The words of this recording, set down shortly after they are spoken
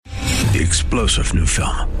The explosive new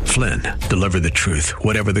film, Flynn, deliver the truth,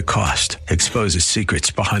 whatever the cost, exposes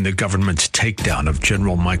secrets behind the government's takedown of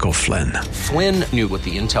General Michael Flynn. Flynn knew what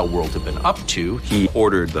the intel world had been up to. He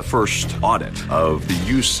ordered the first audit of the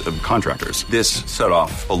use of contractors. This set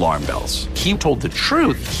off alarm bells. He told the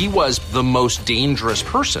truth. He was the most dangerous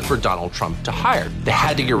person for Donald Trump to hire. They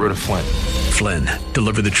had to get rid of Flynn. Flynn,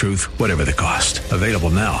 deliver the truth, whatever the cost. Available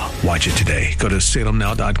now. Watch it today. Go to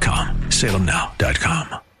salemnow.com.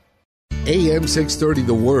 salemnow.com. AM 630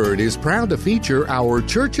 The Word is proud to feature our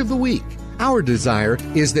Church of the Week. Our desire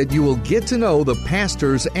is that you will get to know the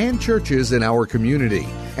pastors and churches in our community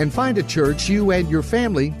and find a church you and your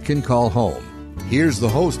family can call home. Here's the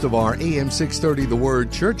host of our AM 630 The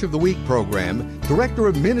Word Church of the Week program, Director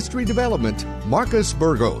of Ministry Development, Marcus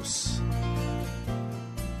Burgos.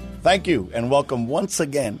 Thank you, and welcome once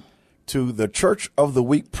again to the Church of the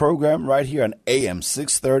Week program right here on AM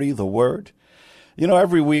 630 The Word. You know,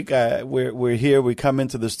 every week we're here, we come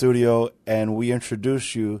into the studio, and we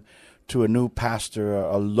introduce you to a new pastor,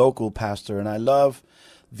 a local pastor. And I love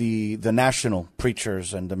the national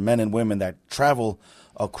preachers and the men and women that travel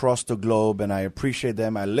across the globe, and I appreciate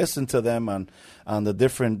them. I listen to them on the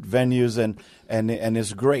different venues, and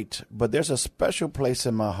it's great. But there's a special place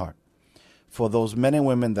in my heart for those men and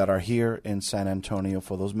women that are here in San Antonio,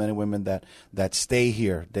 for those men and women that stay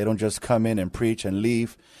here. They don't just come in and preach and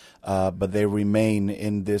leave, but they remain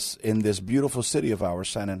in this beautiful city of ours,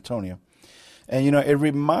 San Antonio. And, you know, it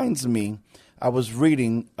reminds me, I was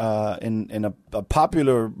reading in a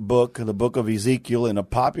popular book, the book of Ezekiel, in a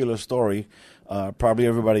popular story. Probably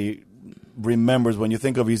everybody remembers when you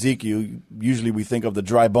think of Ezekiel, usually we think of the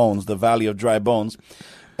dry bones, the valley of dry bones.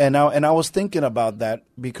 And I was thinking about that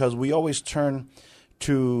because we always turn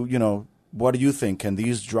to, you know, what do you think? Can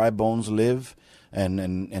these dry bones live?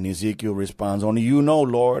 And Ezekiel responds, only you know,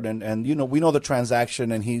 Lord. And you know, we know the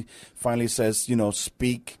transaction, and he finally says, you know,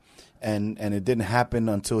 speak. And it didn't happen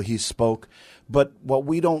until he spoke. But what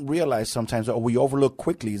we don't realize sometimes, or we overlook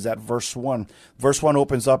quickly, is that verse 1. Verse 1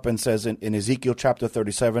 opens up and says in Ezekiel chapter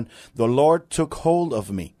 37, the Lord took hold of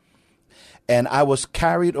me, and I was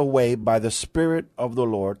carried away by the Spirit of the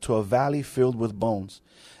Lord to a valley filled with bones.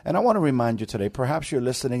 And I want to remind you today, perhaps you're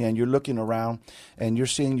listening and you're looking around and you're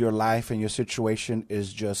seeing your life and your situation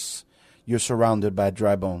is just, you're surrounded by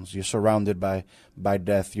dry bones. You're surrounded by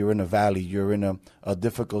death. You're in a valley. You're in a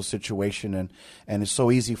difficult situation. And it's so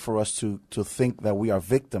easy for us to think that we are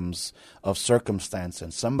victims of circumstance.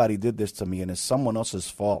 And somebody did this to me and it's someone else's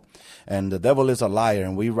fault. And the devil is a liar.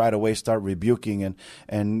 And we right away start rebuking.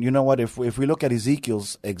 And you know what? If we look at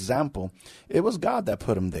Ezekiel's example, it was God that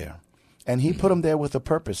put him there. And he put them there with a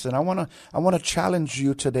purpose. And I want to challenge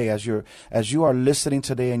you today as you are listening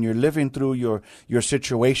today and you're living through your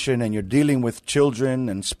situation and you're dealing with children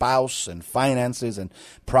and spouse and finances and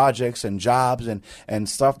projects and jobs and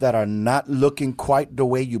stuff that are not looking quite the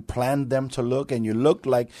way you planned them to look, and you look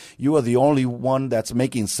like you are the only one that's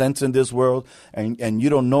making sense in this world and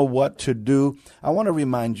you don't know what to do. I want to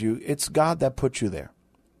remind you, it's God that put you there.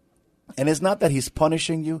 And it's not that he's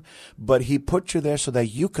punishing you, but he put you there so that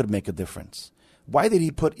you could make a difference. Why did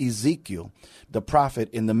he put Ezekiel, the prophet,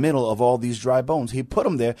 in the middle of all these dry bones? He put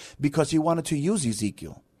him there because he wanted to use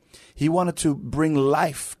Ezekiel. He wanted to bring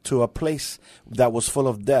life to a place that was full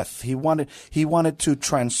of death. He wanted to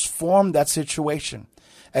transform that situation.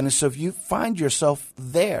 And so if you find yourself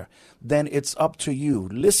there, then it's up to you.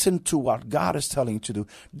 Listen to what God is telling you to do.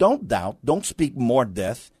 Don't doubt. Don't speak more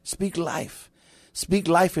death. Speak life. Speak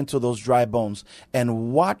life into those dry bones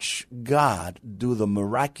and watch God do the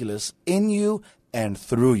miraculous in you and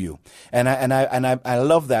through you. And I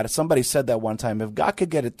love that. Somebody said that one time. If God could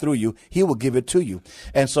get it through you, he will give it to you.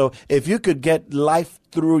 And so if you could get life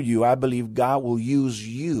through you, I believe God will use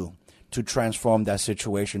you to transform that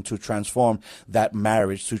situation, to transform that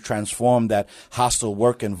marriage, to transform that hostile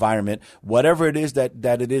work environment, whatever it is that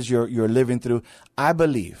it is you're living through. I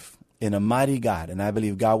believe in a mighty God, and I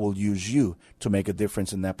believe God will use you to make a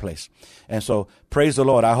difference in that place. And so, praise the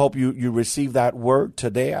Lord. I hope you receive that word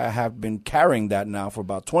today. I have been carrying that now for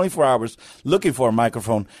about 24 hours, looking for a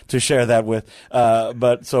microphone to share that with.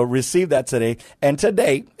 But so receive that today. And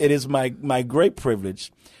today, it is my great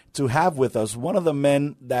privilege to have with us one of the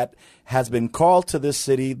men that has been called to this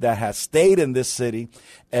city, that has stayed in this city,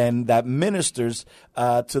 and that ministers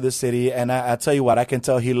to the city. And I tell you what, I can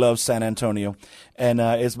tell he loves San Antonio. And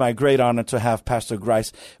it's my great honor to have Pastor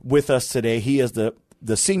Grice with us today. He is the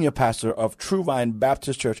senior pastor of True Vine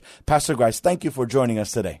Baptist Church. Pastor Grice, thank you for joining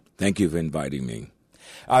us today. Thank you for inviting me.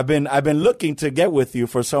 I've been looking to get with you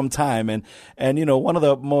for some time, and one of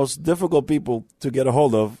the most difficult people to get a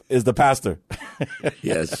hold of is the pastor.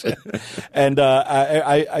 Yes. And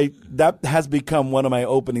I that has become one of my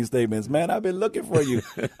opening statements. Man, I've been looking for you.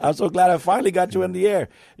 I'm so glad I finally got you in the air.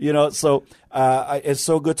 So it's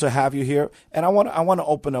so good to have you here. And I want to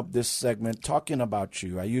open up this segment talking about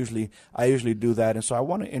you. I usually do that, and so I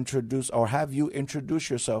want to introduce or have you introduce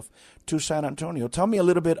yourself to San Antonio. Tell me a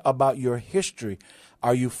little bit about your history.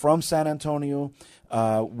 Are you from San Antonio?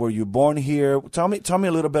 Were you born here? Tell me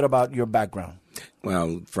a little bit about your background.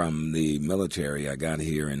 Well, from the military, I got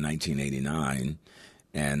here in 1989,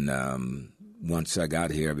 and once I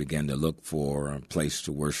got here, I began to look for a place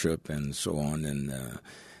to worship and so on. And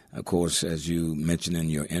of course, as you mentioned in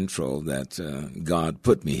your intro, that God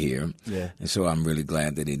put me here, and so I'm really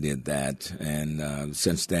glad that He did that. And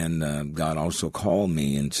since then, God also called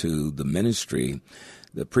me into the ministry,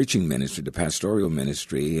 the preaching ministry, the pastoral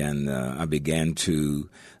ministry, and I began to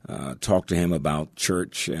talk to Him about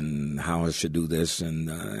church and how I should do this, and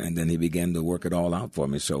then He began to work it all out for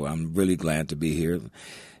me. So I'm really glad to be here.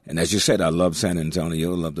 And as you said, I love San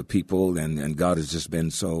Antonio, love the people, and God has just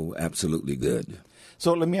been so absolutely good.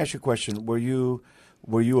 So let me ask you a question: Were you a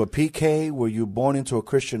PK? Were you born into a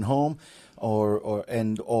Christian home, or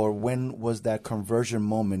when was that conversion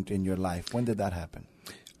moment in your life? When did that happen?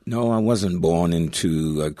 No, I wasn't born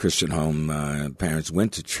into a Christian home. My parents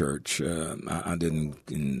went to church. I didn't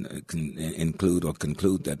include or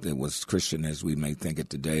conclude that it was Christian as we may think it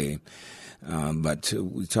today. But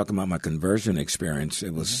we talk about my conversion experience.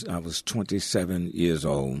 It was I was 27 years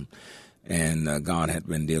old, and God had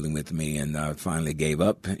been dealing with me, and I finally gave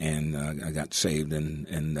up, and I got saved.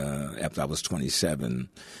 And after I was 27.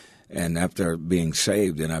 And after being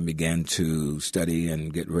saved, then I began to study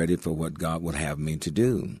and get ready for what God would have me to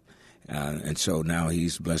do. And so now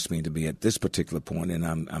He's blessed me to be at this particular point, and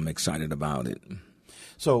I'm excited about it.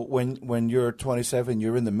 So when you're 27,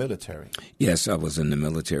 you're in the military? Yes, I was in the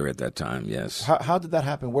military at that time, yes. How did that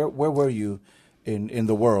happen? Where were you in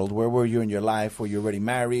the world? Where were you in your life? Were you already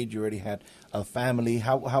married? You already had a family?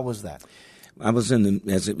 How was that? I was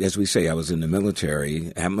as we say, I was in the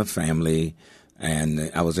military, had my family. And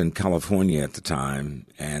I was in California at the time,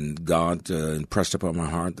 and God impressed upon my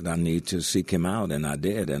heart that I need to seek Him out, and I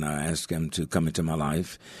did. And I asked Him to come into my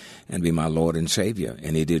life and be my Lord and Savior,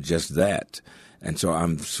 and He did just that. And so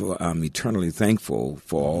I'm eternally thankful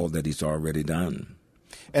for all that He's already done.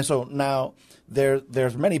 And so now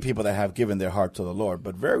there's many people that have given their heart to the Lord,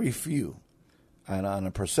 but very few, and on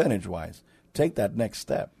a percentage-wise, take that next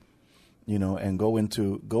step, and go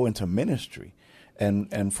into ministry.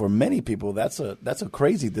 And for many people, that's a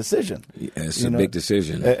crazy decision. It's a big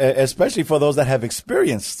decision, especially for those that have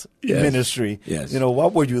experienced ministry. Yes.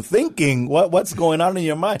 What were you thinking? What's going on in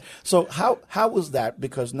your mind? So how was that?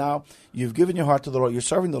 Because now you've given your heart to the Lord, you're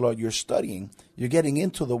serving the Lord, you're studying, you're getting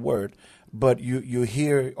into the Word, but you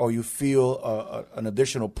hear or you feel an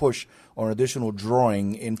additional push or an additional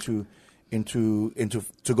drawing into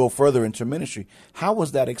to go further into ministry. How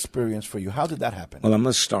was that experience for you? How did that happen? Well, I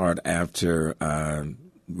must start after I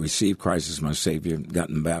received Christ as my Savior,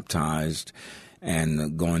 gotten baptized,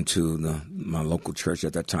 and going to my local church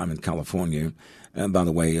at that time in California. And by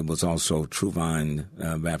the way, it was also True Vine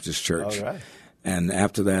Baptist Church. All right. And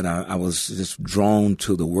after that, I was just drawn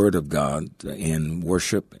to the Word of God in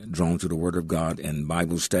worship, drawn to the Word of God in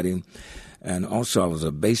Bible study. And also I was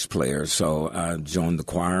a bass player, so I joined the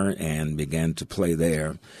choir and began to play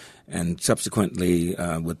there. And subsequently,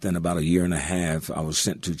 within about a year and a half, I was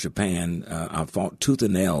sent to Japan. I fought tooth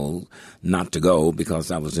and nail not to go because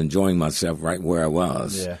I was enjoying myself right where I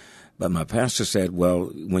was. Yeah. But my pastor said, well,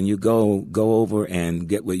 when you go over and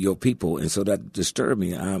get with your people. And so that disturbed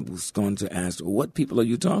me. I was going to ask, what people are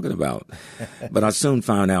you talking about? But I soon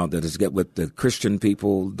found out that it's get with the Christian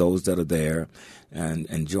people, those that are there, and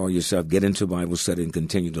enjoy yourself, get into Bible study, and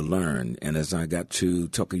continue to learn. And as I got to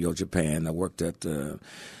Tokyo, Japan, I worked at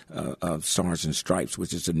Stars and Stripes,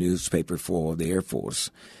 which is a newspaper for the Air Force.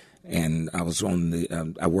 And I was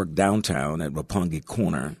I worked downtown at Roppongi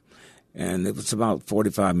Corner. And it was about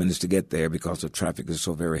 45 minutes to get there because the traffic is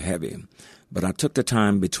so very heavy. But I took the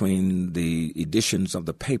time between the editions of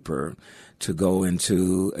the paper to go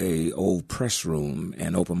into a old press room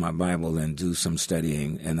and open my Bible and do some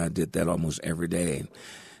studying. And I did that almost every day.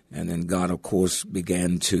 And then God, of course,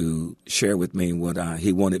 began to share with me what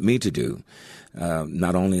He wanted me to do,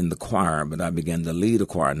 not only in the choir, but I began to lead a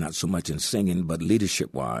choir, not so much in singing, but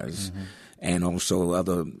leadership-wise. Mm-hmm. And also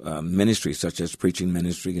other ministries such as preaching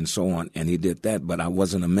ministry and so on. And He did that, but I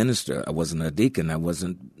wasn't a minister. I wasn't a deacon. I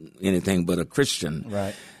wasn't anything but a Christian.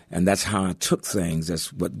 Right. And that's how I took things.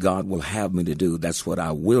 That's what God will have me to do. That's what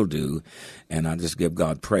I will do. And I just give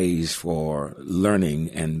God praise for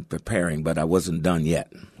learning and preparing, but I wasn't done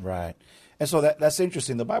yet. Right. And so that's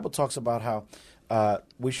interesting. The Bible talks about how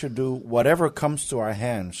we should do whatever comes to our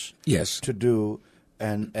hands to do,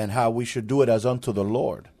 and how we should do it as unto the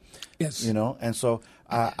Lord. Yes. You know, and so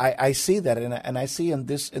I see that, and I see in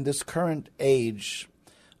this current age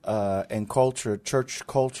and culture, church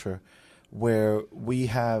culture, where we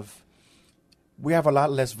have a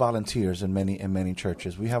lot less volunteers in many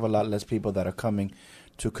churches. We have a lot less people that are coming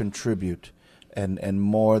to contribute, and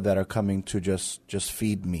more that are coming to just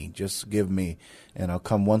feed me, just give me, and I'll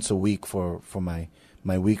come once a week for my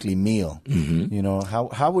weekly meal. Mm-hmm. You know,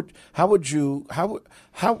 how would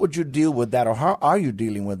you deal with that, or how are you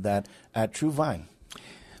dealing with that at True Vine?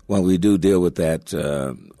 Well, we do deal with that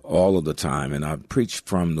all of the time, and I preach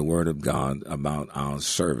from the Word of God about our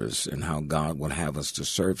service and how God will have us to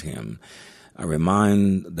serve Him. I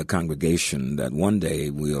remind the congregation that one day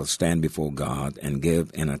we'll stand before God and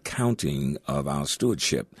give an accounting of our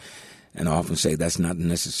stewardship. And I often say that's not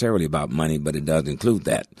necessarily about money, but it does include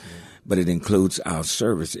that. But it includes our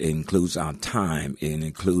service, it includes our time, it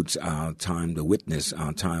includes our time to witness,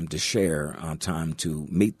 our time to share, our time to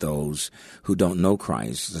meet those who don't know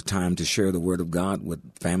Christ. It's a time to share the Word of God with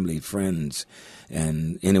family, friends,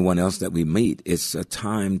 and anyone else that we meet. It's a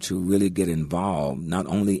time to really get involved, not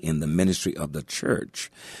only in the ministry of the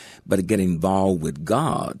church, but to get involved with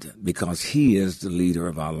God, because He is the leader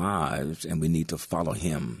of our lives, and we need to follow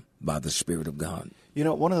Him by the Spirit of God. You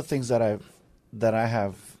know, one of the things that I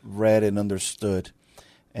have read and understood,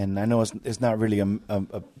 and I know it's not really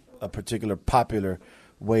a particular popular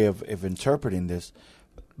way of interpreting this,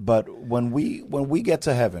 but when we get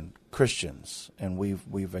to heaven, Christians, and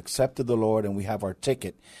we've accepted the Lord and we have our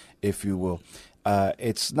ticket, if you will,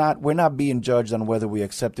 we're not being judged on whether we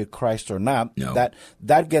accepted Christ or not. No.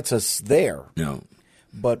 That gets us there. No.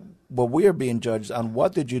 But we are being judged on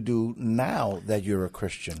what did you do now that you're a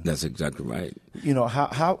Christian. That's exactly right. You know,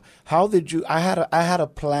 how did you? I had a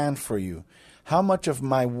plan for you. How much of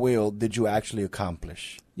my will did you actually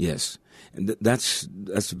accomplish? Yes, and that's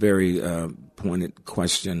a very pointed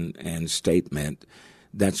question and statement.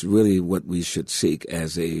 That's really what we should seek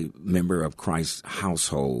as a member of Christ's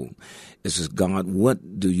household. Is God,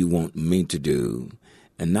 what do you want me to do?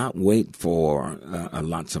 And not wait for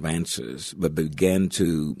lots of answers, but begin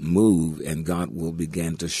to move, and God will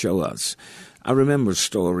begin to show us. I remember a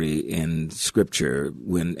story in Scripture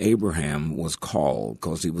when Abraham was called,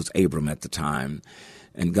 because he was Abram at the time,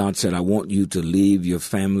 and God said, I want you to leave your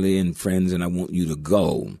family and friends, and I want you to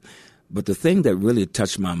go. But the thing that really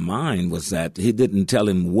touched my mind was that He didn't tell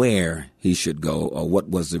him where he should go or what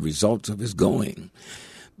was the results of his going.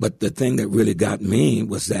 But the thing that really got me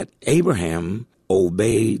was that Abraham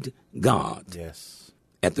obeyed God. Yes.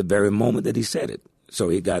 At the very moment that He said it. So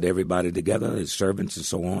he got everybody together, his servants and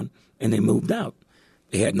so on, and they moved out.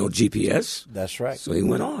 They had no GPS. That's right. So he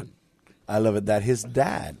went on. I love it that his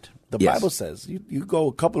dad, the Yes. Bible says, you go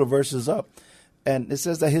a couple of verses up, and it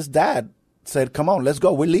says that his dad said, come on, let's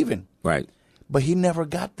go, we're leaving. Right. But he never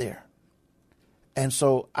got there. And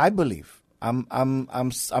so I believe,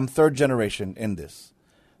 I'm third generation in this.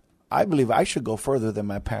 I believe I should go further than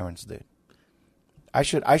my parents did. I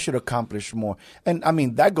should accomplish more. And I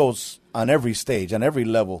mean, that goes on every stage, on every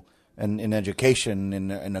level, and in education,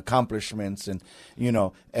 in accomplishments, and, you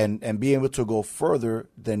know, and be able to go further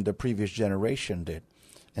than the previous generation did.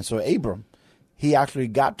 And so Abram, he actually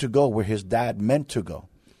got to go where his dad meant to go,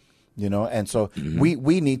 you know. And so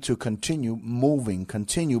we need to continue moving,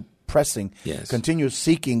 continue pressing, Yes. continue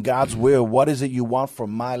seeking God's will. What is it you want from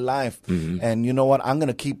my life? And you know what? I'm going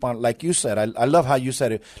to keep on, like you said. I love how you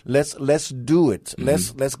said it. Let's do it.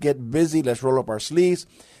 Let's get busy. Let's roll up our sleeves,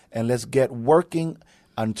 and let's get working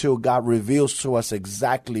until God reveals to us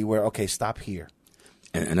exactly where. Okay, stop here.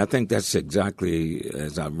 And I think that's exactly,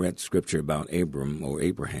 as I read Scripture about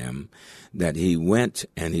Abraham, that he went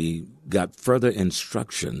and he got further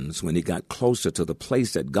instructions when he got closer to the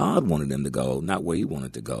place that God wanted him to go, not where he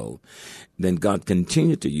wanted to go. Then God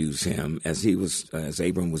continued to use him as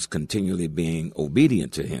Abram was continually being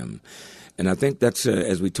obedient to Him. And I think that's,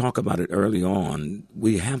 as we talk about it early on,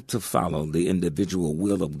 we have to follow the individual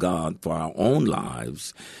will of God for our own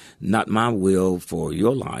lives, not my will for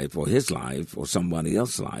your life or His life or somebody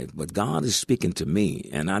else's life. But God is speaking to me,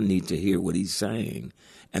 and I need to hear what He's saying.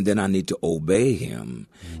 And then I need to obey Him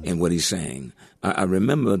in what He's saying. I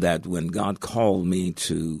remember that when God called me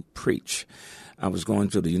to preach, I was going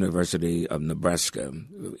to the University of Nebraska.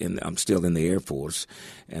 I'm still in the Air Force,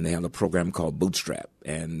 and they have a program called Bootstrap.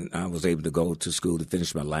 And I was able to go to school to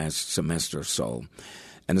finish my last semester or so.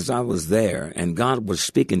 And as I was there, and God was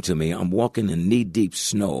speaking to me, I'm walking in knee-deep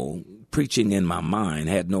snow, preaching in my mind,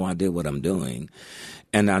 had no idea what I'm doing.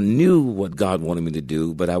 And I knew what God wanted me to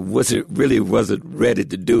do, but I wasn't ready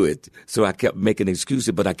to do it. So I kept making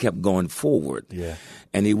excuses, but I kept going forward. Yeah.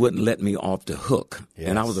 And he wouldn't let me off the hook. Yes.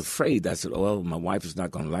 And I was afraid. I said, oh, my wife is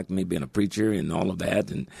not going to like me being a preacher and all of that.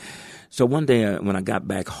 And so one day when I got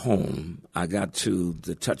back home, I got to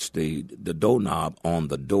touch the doorknob on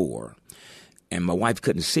the door. And my wife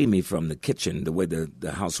couldn't see me from the kitchen, the way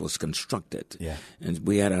the house was constructed. Yeah. And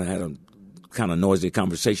we had a kind of noisy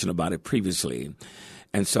conversation about it previously.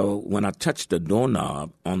 And so when I touched the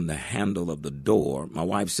doorknob on the handle of the door, my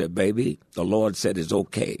wife said, baby, the Lord said it's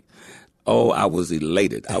okay. Oh, I was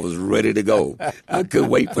elated. I was ready to go. I couldn't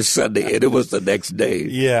wait for Sunday. And it was the next day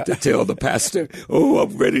to tell the pastor, oh,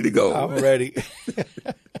 I'm ready to go. I'm ready.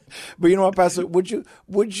 But you know what, Pastor, would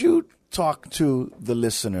you talk to the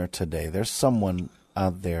listener today? There's someone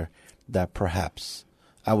out there that perhaps,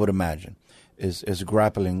 I would imagine, is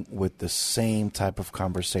grappling with the same type of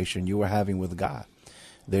conversation you were having with God.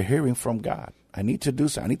 They're hearing from God. I need to do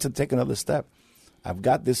so. I need to take another step. I've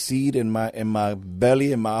got this seed in my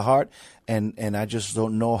belly, in my heart, and I just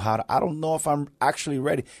don't know I don't know if I'm actually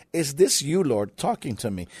ready. Is this you, Lord, talking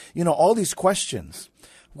to me? You know, all these questions.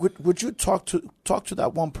 Would you talk to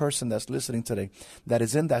that one person that's listening today that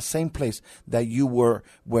is in that same place that you were,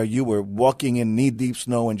 where you were walking in knee-deep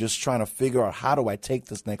snow and just trying to figure out, how do I take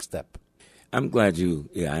this next step? I'm glad you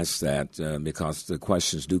asked that because the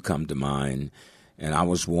questions do come to mind. And I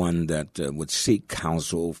was one that would seek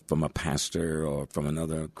counsel from a pastor or from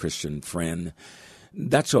another Christian friend.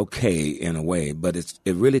 That's okay in a way, but it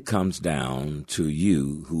really comes down to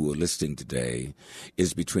you who are listening today.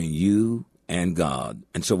 Is between you and God.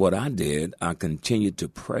 And so what I did, I continued to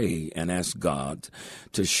pray and ask God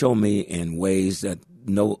to show me in ways that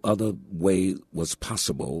no other way was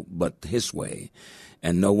possible but His way.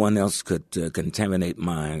 And no one else could contaminate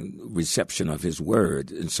my reception of His word.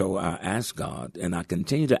 And so I asked God, and I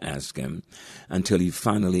continued to ask Him until He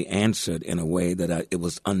finally answered in a way that it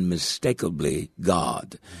was unmistakably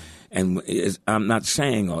God. And I'm not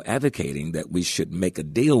saying or advocating that we should make a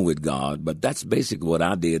deal with God, but that's basically what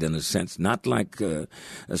I did in a sense, not like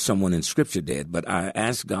someone in Scripture did, but I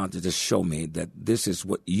asked God to just show me that this is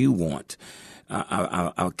what you want.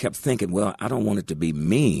 I kept thinking, well, I don't want it to be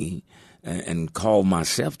me and call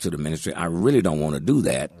myself to the ministry. I really don't want to do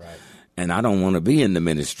that. Right. And I don't want to be in the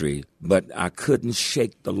ministry, but I couldn't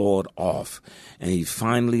shake the Lord off. And He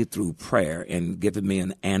finally, through prayer, and given me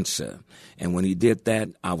an answer. And when He did that,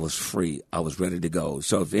 I was free. I was ready to go.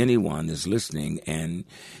 So if anyone is listening and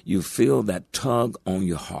you feel that tug on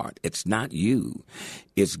your heart, it's not you,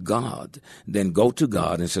 it's God, then go to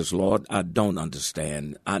God and says, Lord, I don't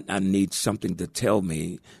understand. I need something to tell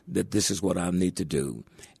me that this is what I need to do.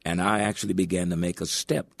 And I actually began to make a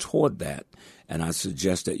step toward that. And I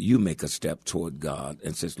suggest that you make a step toward God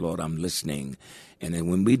and says, Lord, I'm listening. And then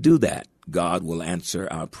when we do that, God will answer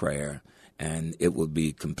our prayer and it will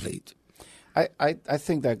be complete. I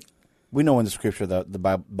think that we know in the Scripture that the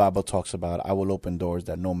Bible talks about, I will open doors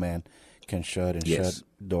that no man can shut and shut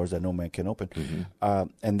doors that no man can open. Mm-hmm.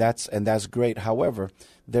 And that's great. However,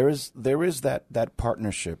 there is that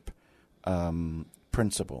partnership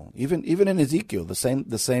principle. Even in Ezekiel, the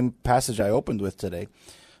same passage I opened with today,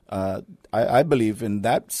 I believe in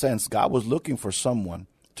that sense God was looking for someone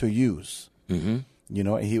to use. Mm-hmm. You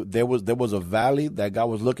know, there was a valley that God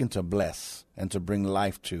was looking to bless and to bring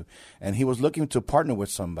life to, and He was looking to partner with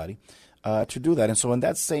somebody to do that. And so in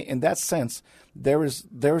that sense, there is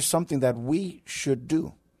something that we should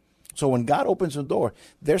do. So when God opens a door,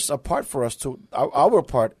 there's a part for us to. Our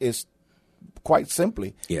part is quite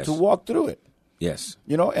simply to walk through it. Yes.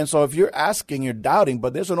 You know, and so if you're asking, you're doubting,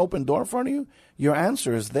 but there's an open door in front of you, your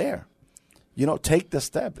answer is there. You know, take the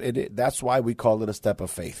step. That's why we call it a step of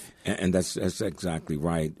faith. And that's exactly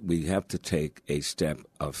right. We have to take a step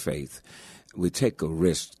of faith. We take a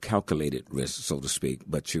risk, calculated risk, so to speak,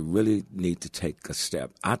 but you really need to take a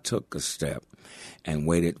step. I took a step and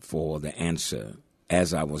waited for the answer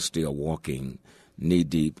as I was still walking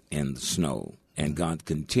knee-deep in the snow. And God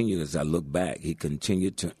continued, as I look back, He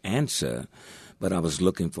continued to answer. But I was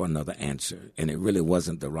looking for another answer, and it really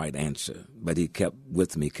wasn't the right answer. But He kept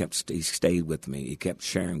with me, He stayed with me, He kept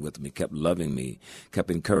sharing with me, kept loving me, kept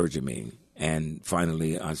encouraging me. And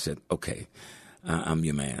finally I said, okay, I'm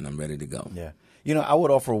your man, I'm ready to go. Yeah. You know, I would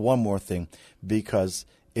offer one more thing, because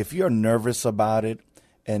if you're nervous about it,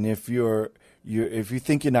 and if you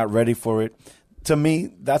think you're not ready for it, to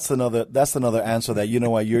me, that's another answer that, you know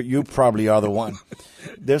what, you probably are the one.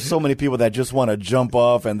 There's so many people that just want to jump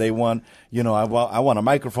off and they want, I want a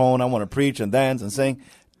microphone, I want to preach and dance and sing.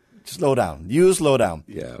 Slow down. You slow down.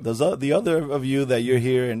 Yeah. The other of you that you're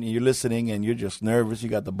here and you're listening and you're just nervous, you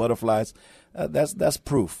got the butterflies, that's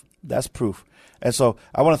proof. That's proof. And so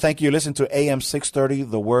I want to thank you. Listen to AM 630,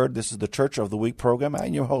 The Word. This is the Church of the Week program.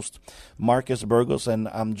 I'm your host, Marcus Burgos, and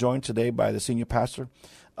I'm joined today by the senior pastor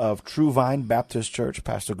of True Vine Baptist Church,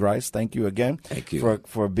 Pastor Grice. Thank you again. Thank you.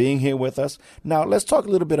 For being here with us. Now, let's talk a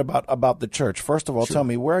little bit about the church. First of all, Tell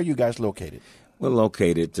me, where are you guys located? We're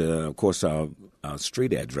located, of course, our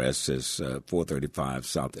street address is 435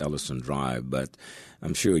 South Ellison Drive, but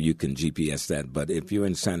I'm sure you can GPS that. But if you're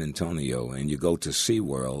in San Antonio and you go to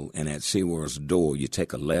SeaWorld, and at SeaWorld's door, you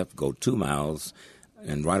take a left, go 2 miles,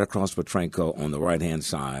 and right across Petranco on the right-hand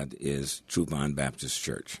side is True Vine Baptist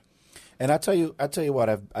Church. And I tell you what,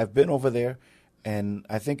 I've been over there, and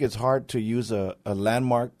I think it's hard to use a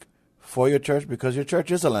landmark for your church because your church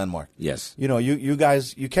is a landmark. Yes. You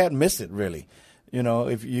guys, you can't miss it, really.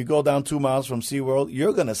 If you go down 2 miles from SeaWorld,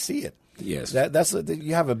 you're going to see it. Yes.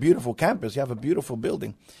 You have a beautiful campus. You have a beautiful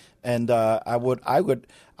building. And I would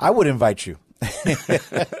invite you.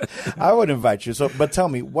 I would invite you. But tell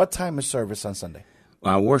me, what time is service on Sunday?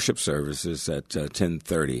 Our worship service is at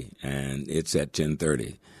 10:30, and it's at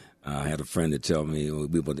 10:30. I had a friend that tell me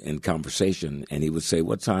we were in conversation, and he would say,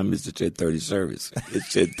 "What time is the 10:30 service?"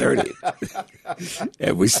 It's 10:30,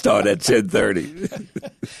 and we start at 10:30.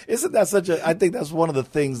 Isn't that I think that's one of the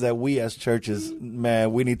things that we as churches,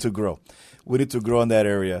 man, we need to grow. We need to grow in that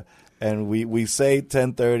area. And we say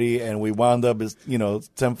 10:30, and we wound up as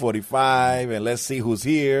 10:45, and let's see who's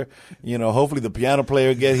here. Hopefully the piano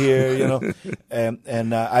player get here.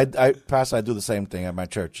 And Pastor, I do the same thing at my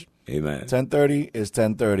church. Amen. 10:30 is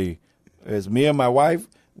 10:30. It's me and my wife.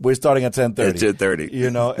 We're starting at 10:30. At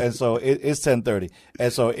 10:30. And so it's 10:30.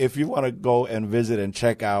 And so if you want to go and visit and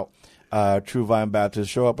check out True Vine Baptist,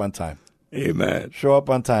 show up on time. Amen. Show up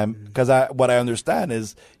on time, because what I understand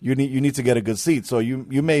is you need to get a good seat. So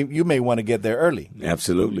you may want to get there early.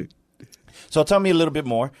 Absolutely. So tell me a little bit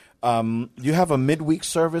more. You have a midweek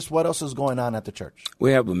service. What else is going on at the church?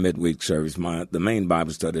 We have a midweek service. The main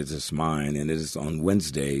Bible study is mine, and it is on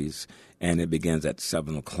Wednesdays, and it begins at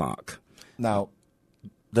 7:00. Now,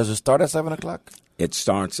 does it start at 7:00? It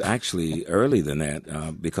starts actually earlier than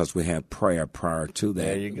that because we have prayer prior to that.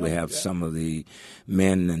 There you go. We have some of the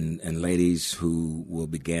men and ladies who will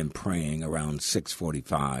begin praying around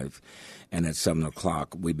 6:45, and at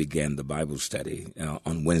 7:00 we begin the Bible study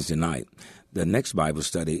on Wednesday night. The next Bible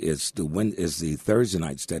study is the Thursday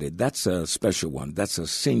night study. That's a special one. That's a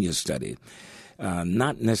senior study.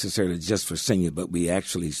 Not necessarily just for seniors, but we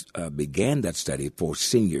actually began that study for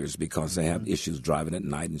seniors because they have issues driving at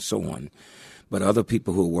night and so on. But other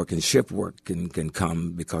people who are working shift work can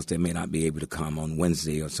come because they may not be able to come on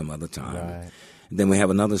Wednesday or some other time. Right. Then we have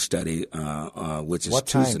another study, which is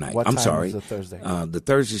Tuesday night. What I'm time sorry. is the Thursday? The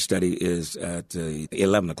Thursday study is at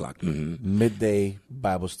 11:00. Mm-hmm. Midday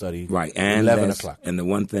Bible study. Right. And 11:00. And the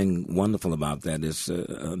one thing wonderful about that is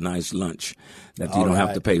a nice lunch that you don't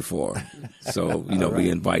have to pay for. So, we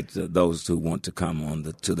invite those who want to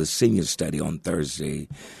come to the senior study on Thursday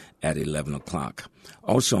at 11:00.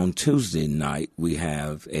 Also on Tuesday night, we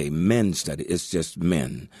have a men's study. It's just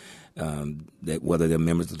men. That whether they're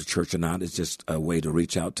members of the church or not, it's just a way to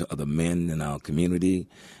reach out to other men in our community,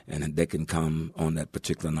 and they can come on that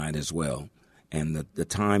particular night as well. And the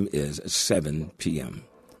time is 7 p.m.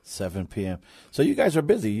 7 p.m. So you guys are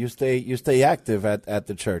busy. You stay active at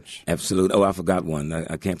the church. Absolutely. Oh, I forgot one.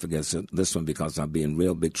 I can't forget this one because I'll be in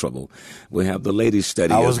real big trouble. We have the ladies'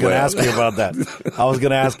 study. I was going to ask you about that. I was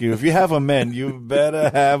going to ask you, if you have a man, you better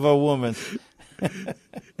have a woman.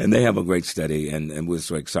 And they have a great study, and we're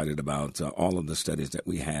so excited about all of the studies that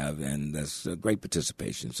we have, and there's great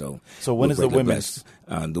participation. So when is the women's?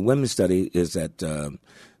 The women's study is at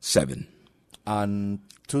 7. On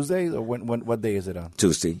Tuesday, or what day is it on?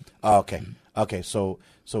 Tuesday. Oh, okay. Okay, so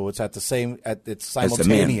it's at the same it's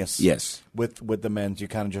simultaneous. Yes. With the men's, you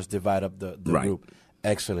kind of just divide up the right. group.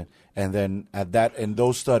 Excellent. And then in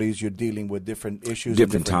those studies, you're dealing with different issues,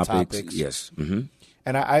 different topics. Yes. Mm-hmm.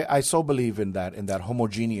 And I so believe in that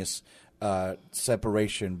homogeneous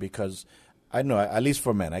separation, because I know, at least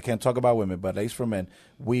for men, I can't talk about women, but at least for men,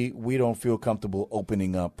 we don't feel comfortable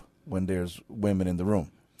opening up when there's women in the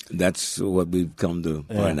room. That's what we've come to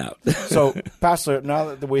find out. So, Pastor,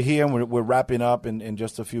 now that we're here and we're wrapping up in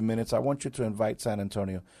just a few minutes, I want you to invite San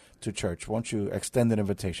Antonio to church. Won't you extend an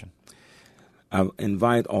invitation? I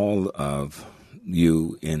invite all of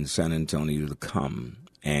you in San Antonio to come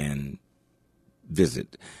and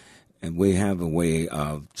visit. And we have a way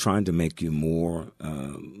of trying to make you more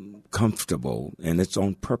comfortable, and it's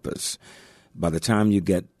on purpose. By the time you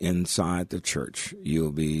get inside the church,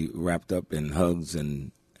 you'll be wrapped up in hugs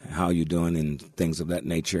and how you doing and things of that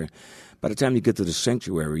nature. By the time you get to the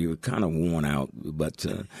sanctuary, you're kind of worn out, but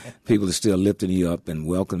people are still lifting you up and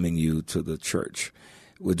welcoming you to the church.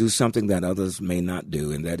 We'll do something that others may not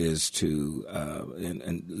do, and that is to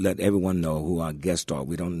and let everyone know who our guests are.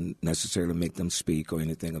 We don't necessarily make them speak or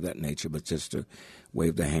anything of that nature, but just to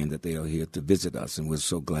wave their hand that they are here to visit us, and we're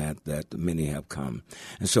so glad that many have come.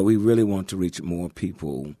 And so we really want to reach more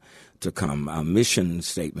people to come. Our mission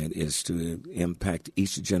statement is to impact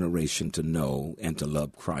each generation to know and to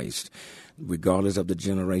love Christ. Regardless of the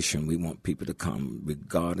generation, we want people to come.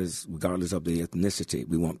 Regardless of the ethnicity,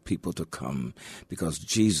 we want people to come because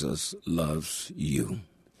Jesus loves you.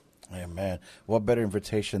 Amen. What better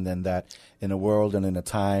invitation than that in a world and in a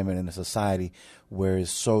time and in a society where it's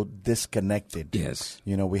so disconnected? Yes.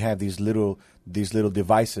 You know, we have these little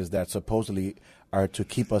devices that supposedly are to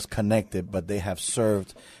keep us connected, but they have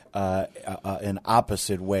served an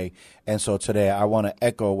opposite way. And so today I want to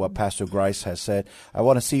echo what Pastor Grice has said. I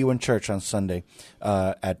want to see you in church on Sunday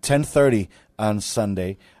at 10:30 on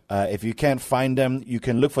Sunday. If you can't find them, you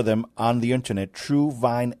can look for them on the internet,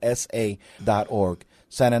 truevinesa.org.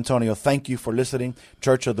 San Antonio, thank you for listening.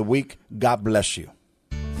 Church of the Week, God bless you.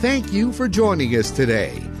 Thank you for joining us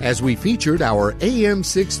today as we featured our AM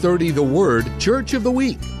 630 The Word Church of the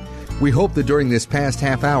Week. We hope that during this past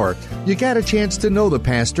half hour, you got a chance to know the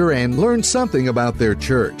pastor and learn something about their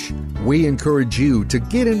church. We encourage you to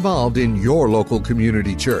get involved in your local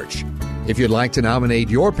community church. If you'd like to nominate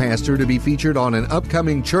your pastor to be featured on an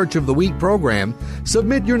upcoming Church of the Week program,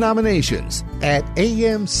 submit your nominations at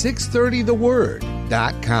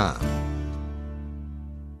am630theword.com.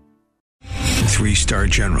 3-star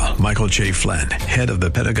General Michael J. Flynn, head of the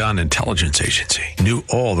Pentagon Intelligence Agency, knew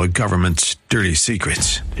all the government's dirty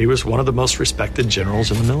secrets. He was one of the most respected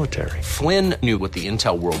generals in the military. Flynn knew what the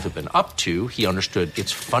intel world had been up to. He understood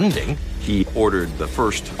its funding. He ordered the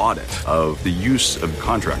first audit of the use of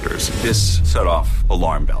contractors. This set off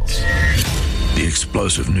alarm bells. The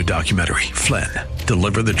explosive new documentary, Flynn,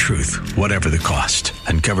 Deliver the Truth, Whatever the Cost,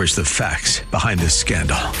 uncovers the facts behind this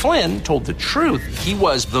scandal. Flynn told the truth. He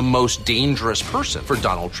was the most dangerous person for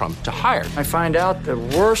Donald Trump to hire. I find out the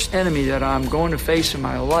worst enemy that I'm going to face in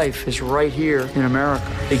my life is right here in America.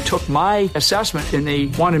 They took my assessment and they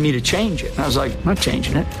wanted me to change it. And I was like, I'm not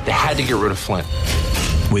changing it. They had to get rid of Flynn.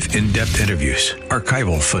 With in-depth interviews,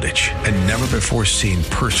 archival footage, and never-before-seen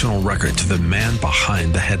personal records of the man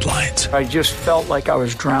behind the headlines. I just felt like I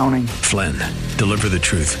was drowning. Flynn, Deliver the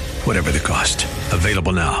Truth, Whatever the Cost.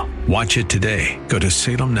 Available now. Watch it today. Go to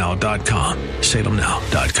salemnow.com.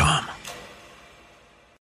 salemnow.com.